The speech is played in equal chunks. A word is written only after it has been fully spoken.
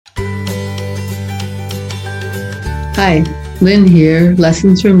Hi, Lynn here,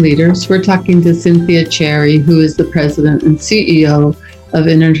 Lessons from Leaders. We're talking to Cynthia Cherry, who is the president and CEO of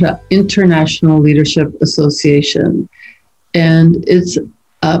International Leadership Association. And it's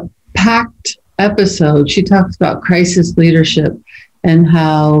a packed episode. She talks about crisis leadership and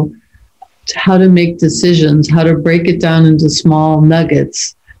how to make decisions, how to break it down into small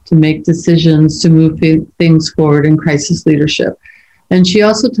nuggets to make decisions to move things forward in crisis leadership. And she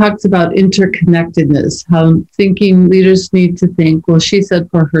also talks about interconnectedness, how thinking leaders need to think. Well, she said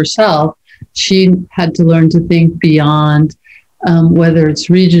for herself, she had to learn to think beyond whether it's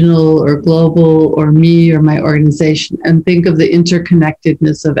regional or global or me or my organization, and think of the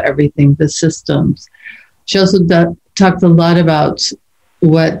interconnectedness of everything, the systems. She also talked a lot about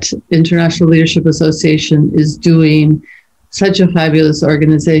what International Leadership Association is doing, such a fabulous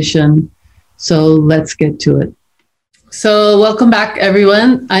organization. So let's get to it. So welcome back,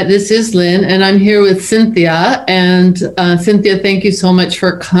 everyone. This is Lynn, and I'm here with Cynthia. And Cynthia, thank you so much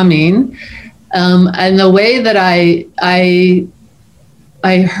for coming. And the way that I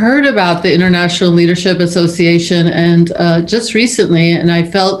heard about the International Leadership Association and just recently, and I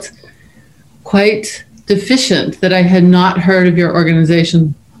felt quite deficient that I had not heard of your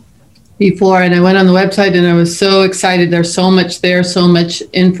organization before. And I went on the website and I was so excited. There's so much there, so much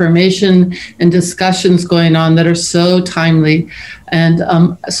information and discussions going on that are so timely. And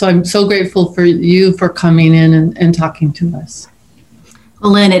so I'm so grateful for you for coming in and talking to us.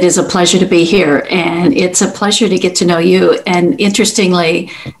 Well, Lynn, it is a pleasure to be here, and it's a pleasure to get to know you. And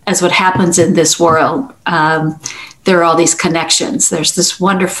interestingly, as what happens in this world, there are all these connections. There's this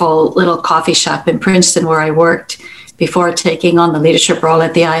wonderful little coffee shop in Princeton where I worked before taking on the leadership role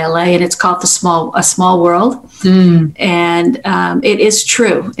at the ILA, and it's called A Small World. And it is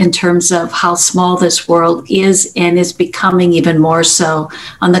true in terms of how small this world is and is becoming even more so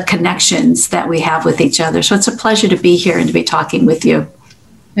on the connections that we have with each other. So it's a pleasure to be here and to be talking with you.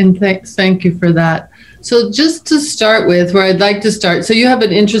 And thank you for that. So just to start with, where I'd like to start, so you have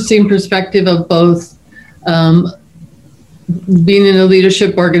an interesting perspective of both being in a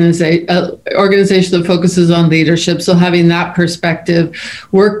leadership organization that focuses on leadership. So having that perspective,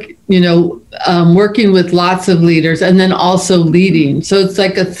 working with lots of leaders, and then also leading. So it's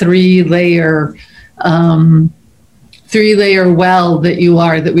like a three-layer well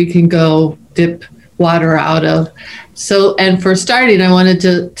that we can go dip water out of. So, and for starting, I wanted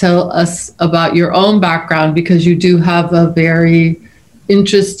to tell us about your own background, because you do have a very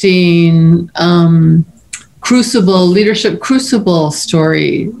interesting leadership crucible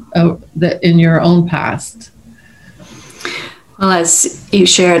story that in your own past. Well, as you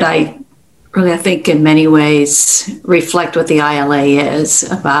shared, I think in many ways reflect what the ILA is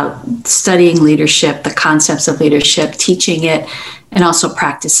about: studying leadership, the concepts of leadership, teaching it, and also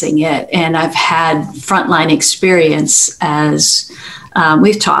practicing it. And I've had frontline experience as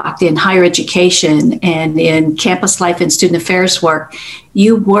we've talked in higher education and in campus life and student affairs work.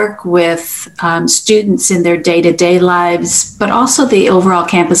 You work with students in their day-to-day lives, but also the overall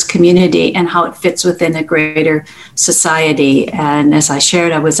campus community and how it fits within a greater society. And as I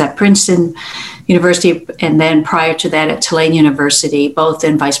shared, I was at Princeton University, and then prior to that at Tulane University, both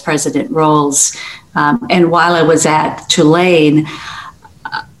in vice president roles. And while I was at Tulane,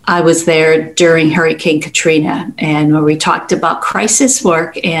 I was there during Hurricane Katrina, and when we talked about crisis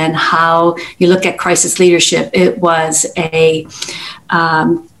work and how you look at crisis leadership, it was a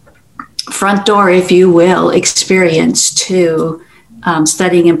front door, if you will, experience to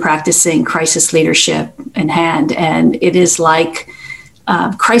studying and practicing crisis leadership in hand. And it is like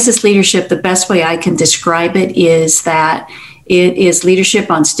crisis leadership, the best way I can describe it is that it is leadership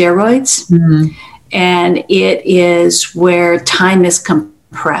on steroids. Mm-hmm. And it is where time is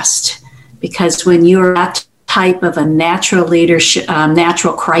compressed, because when you're that type of a natural leadership,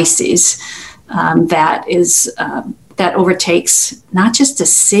 natural crisis that overtakes not just a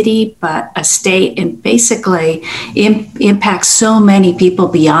city but a state, and basically impacts so many people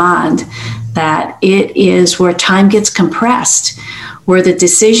beyond that, it is where time gets compressed, where the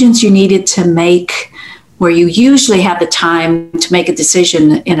decisions you needed to make, where you usually have the time to make a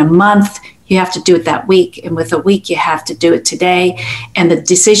decision in a month, you have to do it that week, and with a week you have to do it today, and the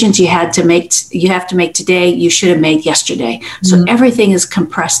decisions you have to make today you should have made yesterday. Mm-hmm. So everything is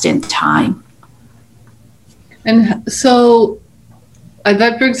compressed in time. And so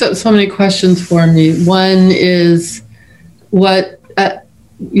that brings up so many questions for me. One is what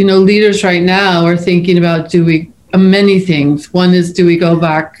leaders right now are thinking about. Many things. One is, do we go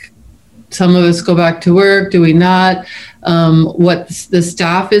back? Some of us go back to work. Do we not? What the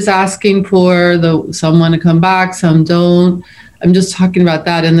staff is asking for, some want to come back, some don't. I'm just talking about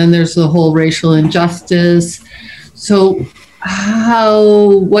that. And then there's the whole racial injustice. So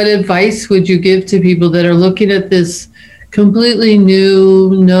what advice would you give to people that are looking at this completely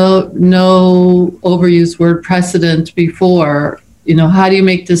new, no overused word precedent before? How do you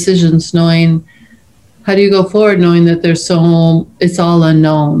make decisions how do you go forward knowing that it's all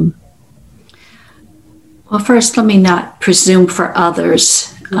unknown? Well, first, let me not presume for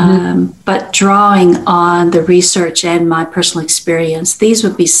others, but drawing on the research and my personal experience, these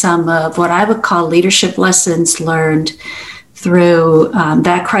would be some of what I would call leadership lessons learned through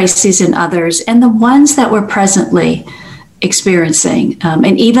that crisis and others, and the ones that we're presently experiencing.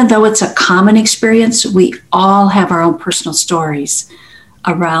 And even though it's a common experience, we all have our own personal stories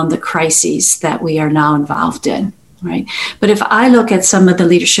around the crises that we are now involved in. Right. But if I look at some of the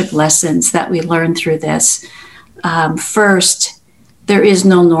leadership lessons that we learned through this, first, there is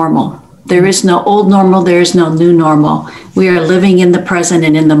no normal. There is no old normal. There is no new normal. We are living in the present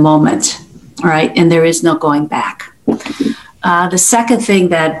and in the moment. Right. And there is no going back. The second thing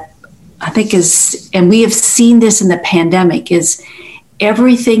that I think is, and we have seen this in the pandemic, is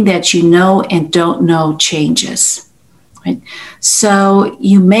everything that you know and don't know changes. Right? So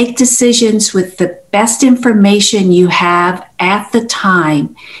you make decisions with the best information you have at the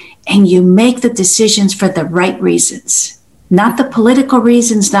time, and you make the decisions for the right reasons, not the political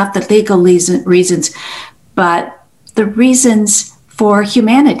reasons, not the legal reasons, but the reasons for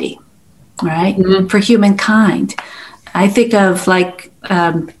humanity, right? Mm-hmm. For humankind. I think of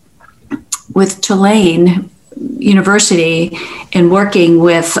with Tulane University and working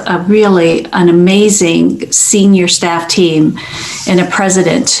with an amazing senior staff team and a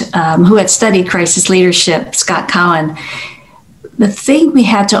president who had studied crisis leadership, Scott Cowan. The thing we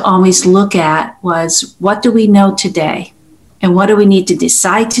had to always look at was, what do we know today? And what do we need to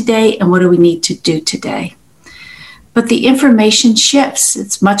decide today? And what do we need to do today? But the information shifts.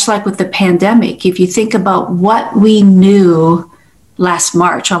 It's much like with the pandemic. If you think about what we knew last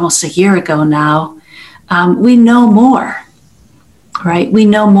March, almost a year ago now, we know more, right? We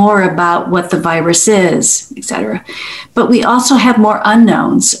know more about what the virus is, et cetera. But we also have more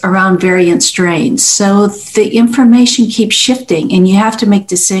unknowns around variant strains. So the information keeps shifting, and you have to make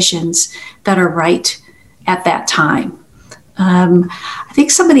decisions that are right at that time. I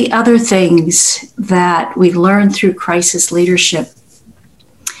think some of the other things that we learned through crisis leadership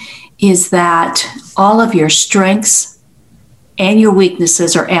is that all of your strengths and your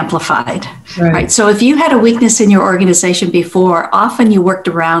weaknesses are amplified, right? So if you had a weakness in your organization before, often you worked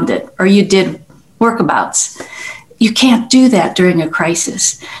around it or you did workabouts. You can't do that during a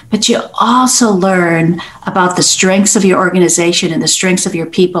crisis, but you also learn about the strengths of your organization and the strengths of your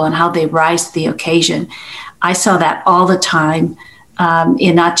people and how they rise to the occasion. I saw that all the time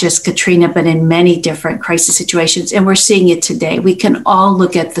in not just Katrina, but in many different crisis situations. And we're seeing it today. We can all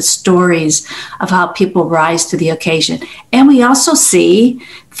look at the stories of how people rise to the occasion. And we also see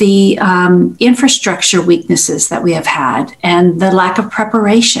the infrastructure weaknesses that we have had and the lack of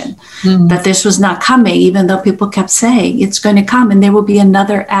preparation, that this was not coming, even though people kept saying it's going to come and there will be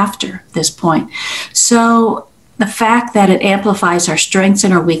another after this point. So the fact that it amplifies our strengths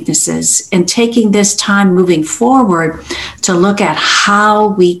and our weaknesses, and taking this time moving forward to look at how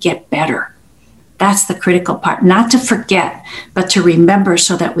we get better. That's the critical part, not to forget, but to remember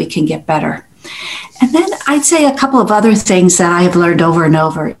so that we can get better. And then I'd say a couple of other things that I have learned over and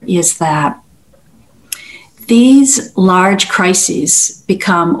over is that these large crises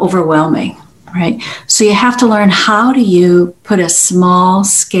become overwhelming, right? So you have to learn, how do you put a small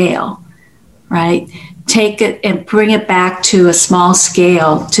scale, right? Take it and bring it back to a small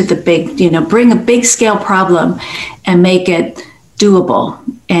scale, to the big, bring a big scale problem and make it doable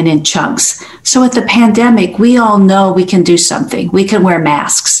and in chunks. So with the pandemic, we all know we can do something. We can wear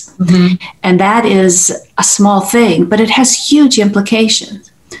masks. Mm-hmm. And that is a small thing, but it has huge implications.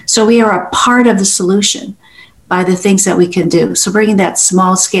 So we are a part of the solution by the things that we can do. So bringing that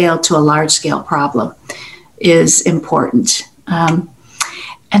small scale to a large scale problem is important.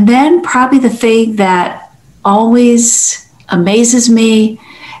 And then probably the thing that always amazes me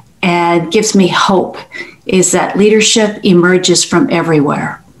and gives me hope is that leadership emerges from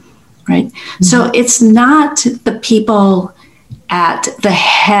everywhere, right? Mm-hmm. So it's not the people at the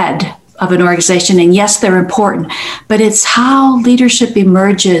head of an organization, and yes, they're important, but it's how leadership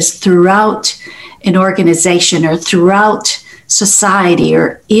emerges throughout an organization or throughout society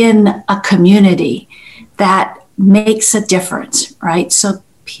or in a community that makes a difference, right? So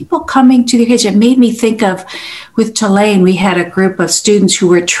people coming to the occasion, it made me think of, with Tulane, we had a group of students who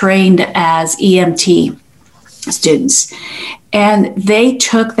were trained as EMT students, and they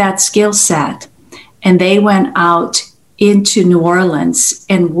took that skill set and they went out into New Orleans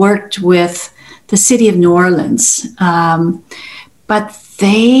and worked with the city of New Orleans. But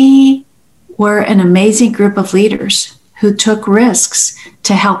they were an amazing group of leaders who took risks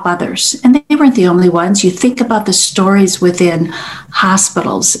to help others. And they weren't the only ones. You think about the stories within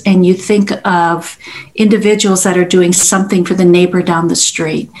hospitals, and you think of individuals that are doing something for the neighbor down the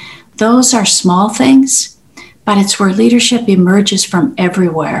street. Those are small things, but it's where leadership emerges from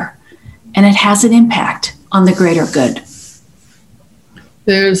everywhere, and it has an impact on the greater good.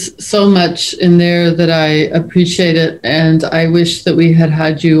 There's so much in there that I appreciate it, and I wish that we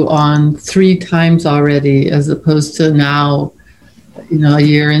had you on 3 times already, as opposed to now, a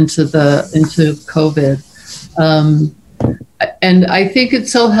year into COVID. And I think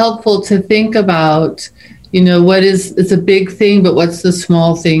it's so helpful to think about, it's a big thing, but what's the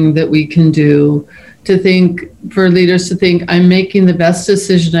small thing that we can do? For leaders to think, I'm making the best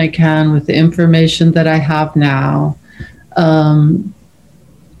decision I can with the information that I have now.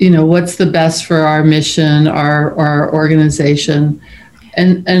 What's the best for our mission, our organization,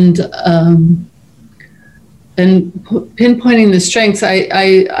 and pinpointing the strengths.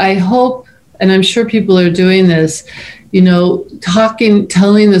 I hope, and I'm sure people are doing this,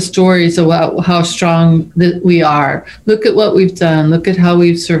 telling the stories about how strong that we are. Look at what we've done. Look at how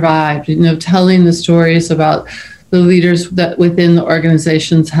we've survived. Telling the stories about the leaders that within the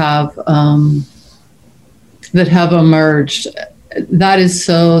organizations that have emerged.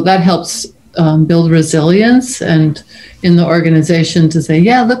 That helps build resilience and in the organization to say,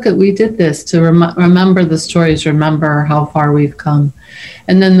 yeah, look at, we did this, to remember the stories, remember how far we've come.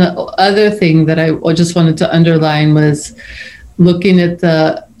 And then the other thing that I just wanted to underline was looking at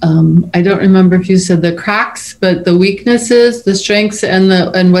the, I don't remember if you said the cracks, but the weaknesses, the strengths,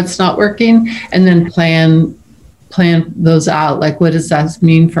 and what's not working, and then plan those out. Like, what does that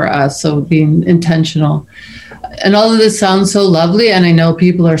mean for us? So being intentional. And all of this sounds so lovely, and I know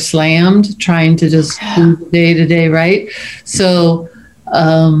people are slammed trying to just do day to day, right? So,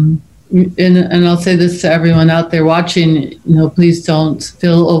 and I'll say this to everyone out there watching, please don't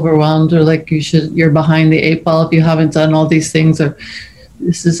feel overwhelmed or like you're behind the 8 ball if you haven't done all these things, or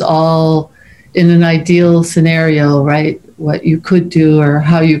this is all in an ideal scenario, right? What you could do or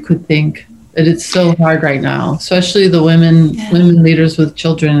how you could think. But it's so hard right now, especially the women leaders with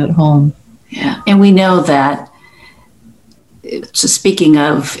children at home. Yeah, and we know that. So speaking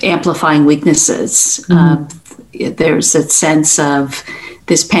of amplifying weaknesses, there's a sense of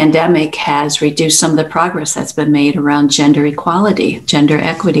this pandemic has reduced some of the progress that's been made around gender equality, gender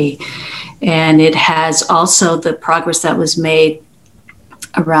equity. And it has also the progress that was made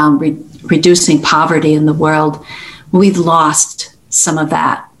around reducing poverty in the world. We've lost some of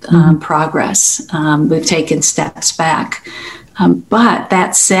that progress. We've taken steps back. But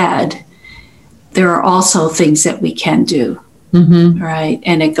that said, there are also things that we can do. Right.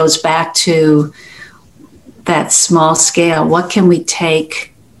 And it goes back to that small scale. What can we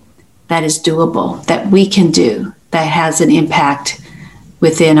take that is doable, that we can do, that has an impact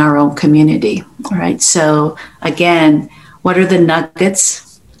within our own community? All right. So again, what are the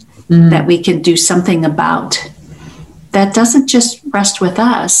nuggets that we can do something about? That doesn't just rest with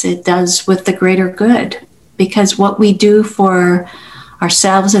us, it does with the greater good. Because what we do for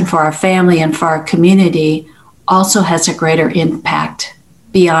ourselves and for our family and for our community also has a greater impact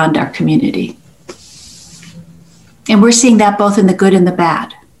beyond our community. And we're seeing that both in the good and the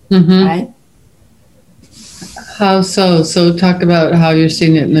bad, right? How so? So talk about how you're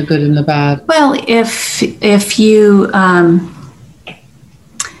seeing it in the good and the bad. Well, if you,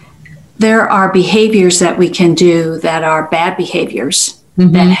 there are behaviors that we can do that are bad behaviors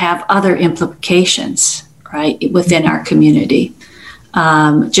that have other implications, right, within our community.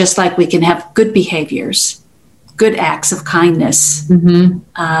 Just like we can have good behaviors, good acts of kindness,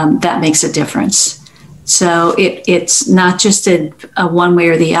 that makes a difference. So it's not just a one way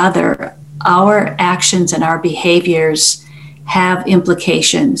or the other. Our actions and our behaviors have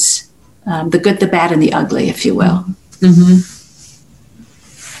implications, the good, the bad, and the ugly, if you will.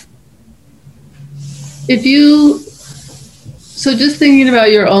 So just thinking about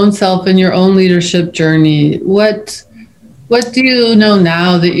your own self and your own leadership journey, what do you know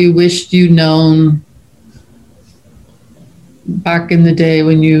now that you wished you'd known back in the day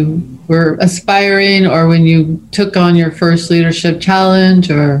when you were aspiring, or when you took on your first leadership challenge,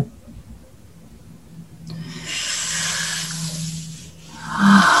 or?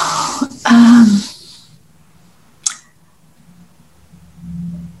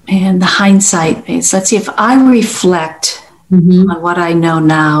 And the hindsight is, let's see, if I reflect on what I know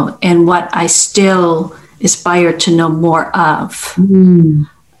now and what I still aspire to know more of,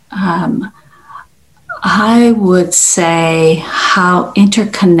 I would say how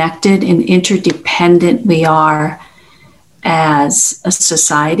interconnected and interdependent we are as a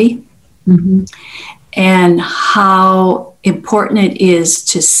society, mm-hmm. and how important it is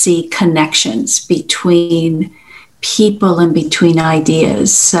to see connections between people and between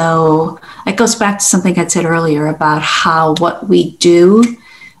ideas. So it goes back to something I said earlier about how what we do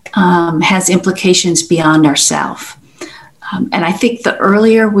has implications beyond ourselves. And I think the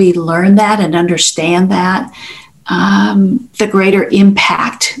earlier we learn that and understand that, the greater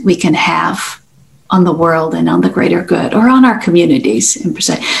impact we can have on the world and on the greater good, or on our communities in per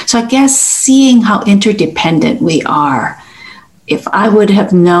se. So I guess seeing how interdependent we are, if I would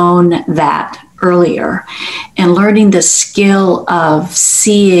have known that earlier, and learning the skill of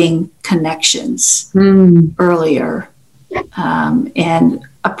seeing connections earlier, and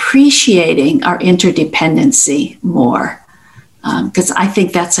appreciating our interdependency more. Because I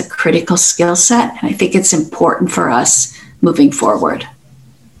think that's a critical skill set, and I think it's important for us moving forward.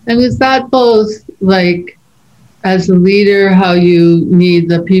 And is that both like, as a leader, how you need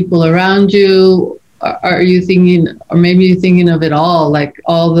the people around you? Are you thinking, or maybe you're thinking of it all, like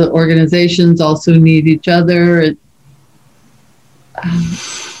all the organizations also need each other?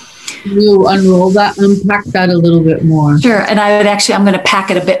 You unroll that, unpack that a little bit more. Sure, and I'm going to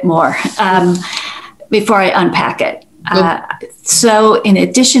pack it a bit more before I unpack it. So in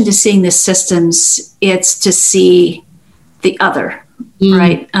addition to seeing the systems, it's to see the other,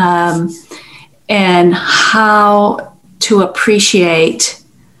 right? And how to appreciate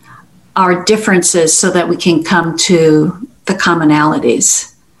our differences so that we can come to the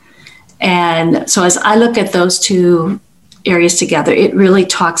commonalities. And so as I look at those two areas together, it really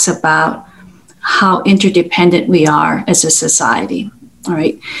talks about how interdependent we are as a society, all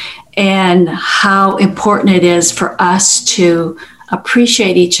right? And how important it is for us to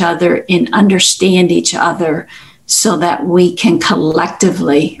appreciate each other and understand each other so that we can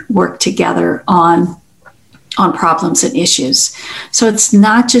collectively work together on problems and issues. So it's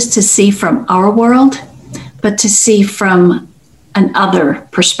not just to see from our world, but to see from an other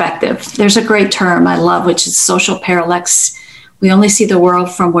perspective. There's a great term I love, which is social parallax. We only see the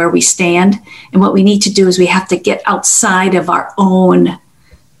world from where we stand. And what we need to do is we have to get outside of our own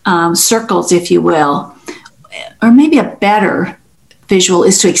circles, if you will. Or maybe a better visual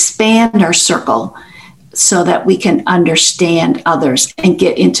is to expand our circle so that we can understand others and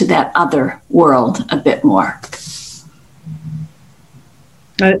get into that other world a bit more.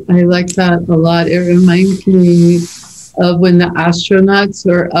 I like that a lot. It reminds me of when the astronauts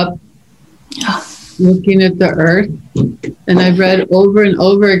are up looking at the Earth. And I've read over and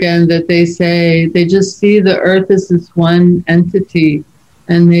over again that they say they just see the Earth as this one entity.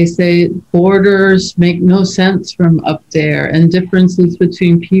 And they say borders make no sense from up there, and differences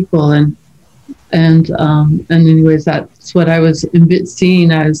between people. And anyways, that's what I was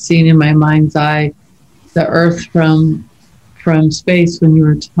seeing. I was seeing in my mind's eye the Earth from space when you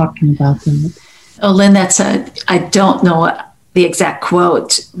were talking about them. Oh, Lynn, I don't know the exact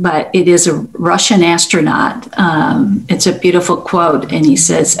quote, but it is a Russian astronaut. It's a beautiful quote. And he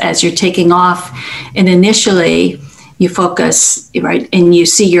says, as you're taking off, and initially you focus, right, and you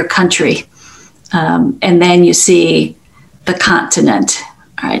see your country, and then you see the continent,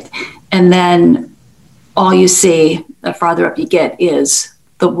 right? And then all you see, the farther up you get, is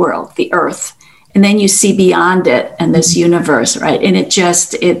the world, the Earth. And then you see beyond it and this universe, right? And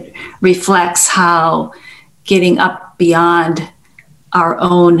it reflects how getting up beyond our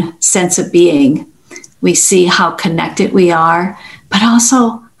own sense of being, we see how connected we are, but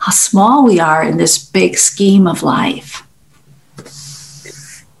also how small we are in this big scheme of life.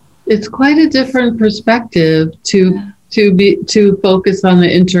 It's quite a different perspective to focus on the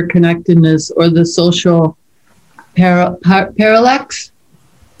interconnectedness or the social parallax.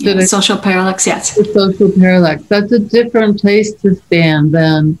 Social parallax, yes. The social parallax. That's a different place to stand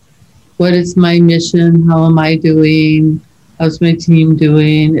than what is my mission? How am I doing? How's my team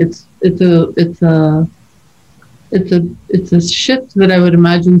doing? It's a shift that I would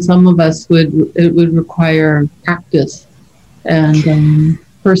imagine some of us would require practice and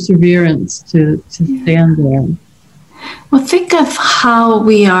perseverance to stand there. Well, think of how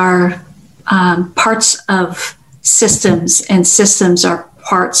we are parts of systems, and systems are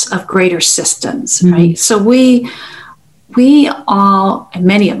parts of greater systems, right? So we all, and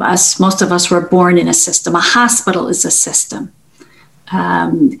many of us, most of us were born in a system. A hospital is a system,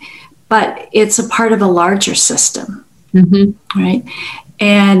 but it's a part of a larger system, right?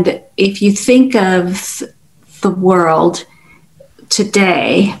 And if you think of the world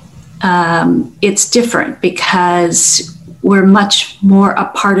today, it's different because we're much more a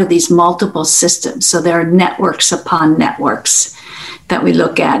part of these multiple systems. So there are networks upon networks that we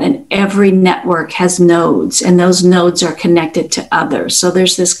look at, and every network has nodes, and those nodes are connected to others. So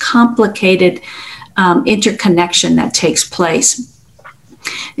there's this complicated interconnection that takes place.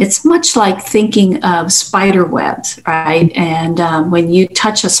 It's much like thinking of spider webs, right? And when you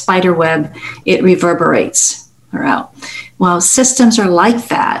touch a spider web, it reverberates around. Well, systems are like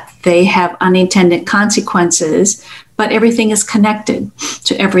that. They have unintended consequences, but everything is connected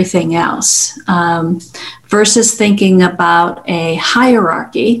to everything else. Versus thinking about a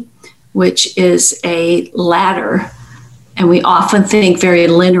hierarchy, which is a ladder, and we often think very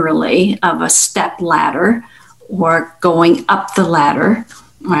linearly of a step ladder or going up the ladder,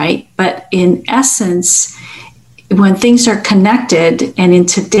 right? But in essence, when things are connected, and in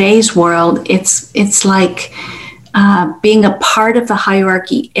today's world, it's like being a part of the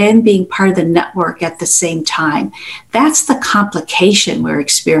hierarchy and being part of the network at the same time. That's the complication we're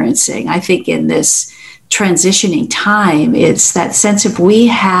experiencing, I think, in this transitioning time. It's that sense of we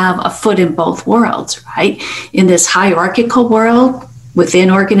have a foot in both worlds, right? In this hierarchical world, within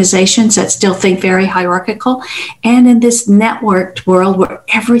organizations that still think very hierarchical, and in this networked world where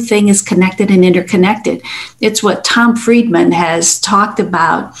everything is connected and interconnected. It's what Tom Friedman has talked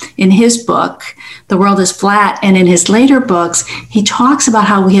about in his book, The World is Flat, and in his later books, he talks about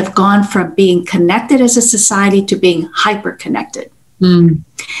how we have gone from being connected as a society to being hyper-connected. And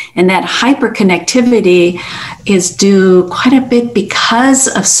that hyperconnectivity is due quite a bit because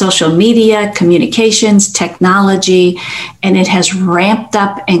of social media, communications, technology, and it has ramped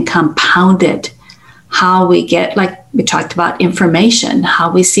up and compounded how we get, like we talked about, information,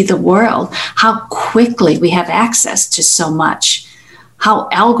 how we see the world, how quickly we have access to so much, how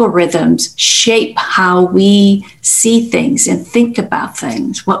algorithms shape how we see things and think about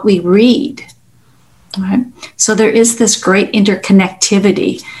things, what we read. Right. So there is this great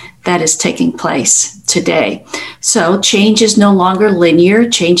interconnectivity that is taking place today. So change is no longer linear.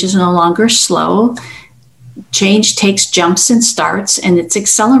 Change is no longer slow. Change takes jumps and starts, and it's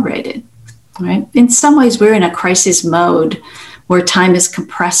accelerated. Right. In some ways, we're in a crisis mode where time is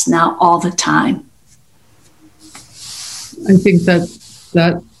compressed now all the time. I think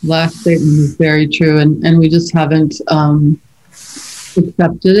that last statement is very true, and we just haven't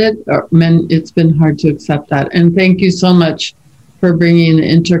accepted it, or it's been hard to accept that. And thank you so much for bringing the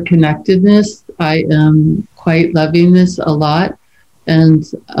interconnectedness. I am quite loving this a lot, and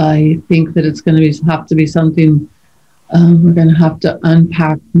I think that it's going to have to be something we're going to have to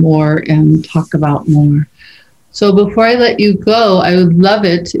unpack more and talk about more. So before I let you go, I would love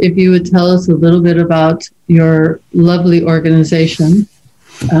it if you would tell us a little bit about your lovely organization,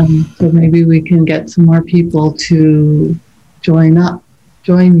 so maybe we can get some more people to join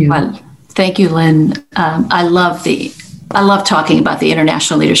you. Well, thank you, Lynn. I love talking about the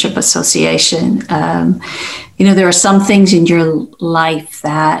International Leadership Association. There are some things in your life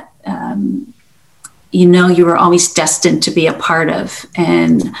that you were always destined to be a part of,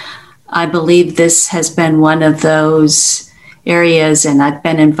 and I believe this has been one of those areas. And I've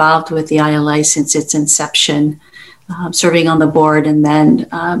been involved with the ILA since its inception, serving on the board, and then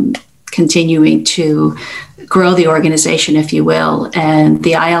continuing to grow the organization, if you will. And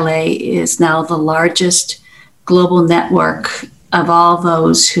the ILA is now the largest global network of all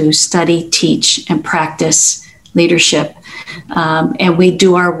those who study, teach, and practice leadership. And we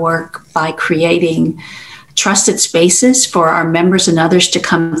do our work by creating trusted spaces for our members and others to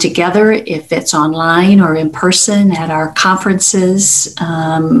come together, if it's online or in person, at our conferences,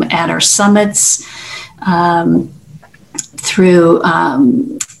 at our summits, through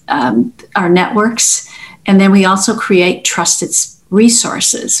our networks. And then we also create trusted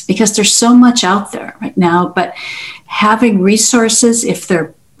resources, because there's so much out there right now. But having resources, if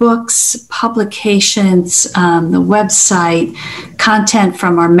they're books, publications, the website, content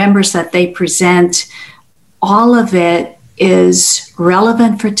from our members that they present, all of it is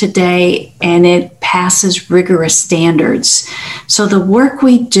relevant for today, and it passes rigorous standards. So the work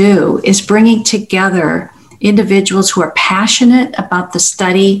we do is bringing together individuals who are passionate about the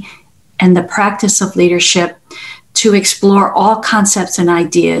study and the practice of leadership to explore all concepts and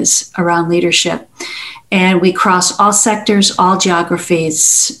ideas around leadership. And we cross all sectors, all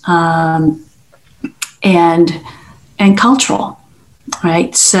geographies, and cultural,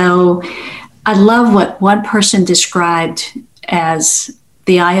 right? So I love what one person described as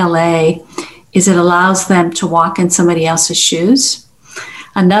the ILA is it allows them to walk in somebody else's shoes.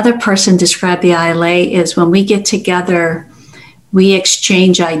 Another person described the ILA is when we get together, we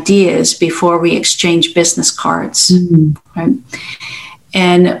exchange ideas before we exchange business cards. Mm-hmm. Right?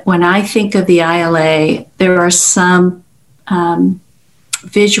 And when I think of the ILA, there are some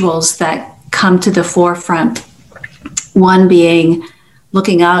visuals that come to the forefront. One being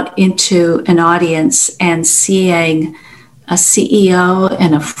looking out into an audience and seeing a CEO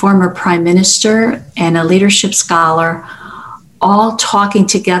and a former prime minister and a leadership scholar all talking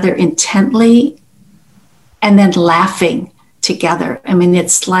together intently and then laughing together. I mean,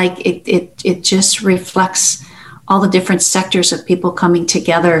 it's like it just reflects all the different sectors of people coming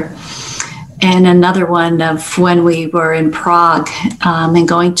together. And another one of when we were in Prague and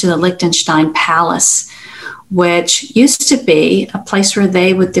going to the Liechtenstein Palace, which used to be a place where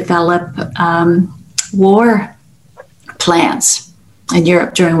they would develop war plans in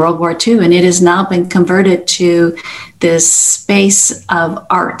Europe during World War II. And it has now been converted to this space of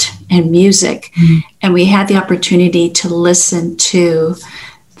art and music. Mm-hmm. And we had the opportunity to listen to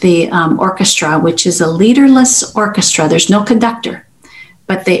the orchestra, which is a leaderless orchestra. There's no conductor,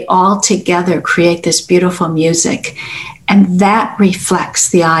 but they all together create this beautiful music. And that reflects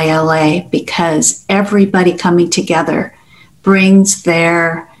the ILA, because everybody coming together brings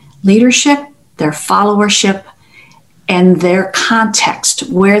their leadership, their followership, and their context,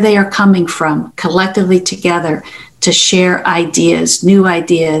 where they are coming from, collectively together to share ideas, new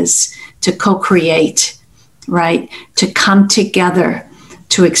ideas, to co-create, right? To come together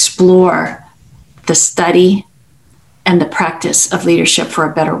to explore the study and the practice of leadership for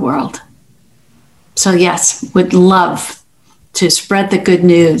a better world. So yes, would love to spread the good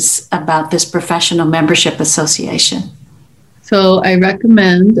news about this professional membership association. So I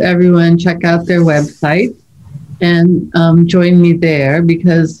recommend everyone check out their website and join me there,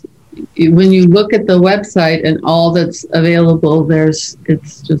 because when you look at the website and all that's available, it's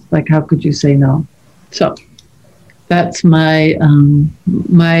just like, how could you say no? So that's my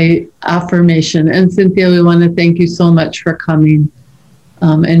my affirmation. And Cynthia, we want to thank you so much for coming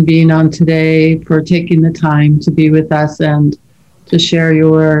and being on today, for taking the time to be with us and to share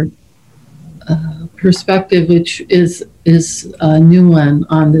your perspective, which is a new one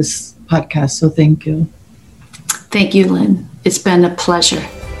on this podcast. So thank you. Thank you, Lynn. It's been a pleasure.